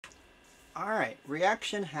Alright,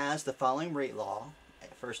 reaction has the following rate law.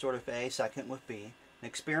 First order with A, second with B. In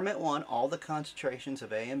experiment 1, all the concentrations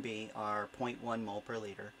of A and B are 0.1 mole per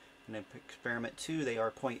liter. And in experiment 2, they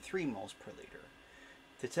are 0.3 moles per liter.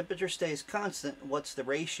 If the temperature stays constant, what's the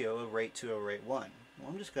ratio of rate 2 over rate 1? Well,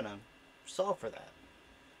 I'm just going to solve for that.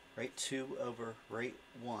 Rate 2 over rate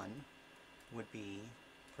 1 would be,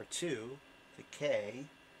 for 2, the K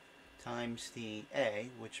times the A,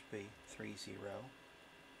 which would be 30,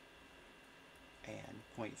 and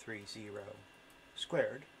 0.30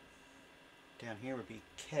 squared. Down here would be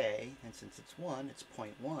K, and since it's 1, it's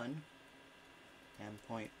 0.1, and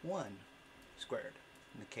 0.1 squared.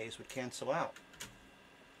 And the K's would cancel out.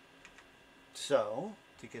 So,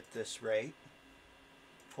 to get this rate,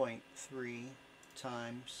 0.3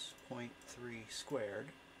 times 0.3 squared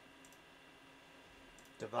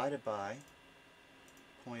divided by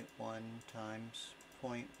 0.1 times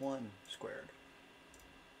 0.1 squared.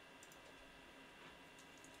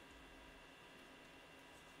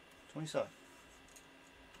 27.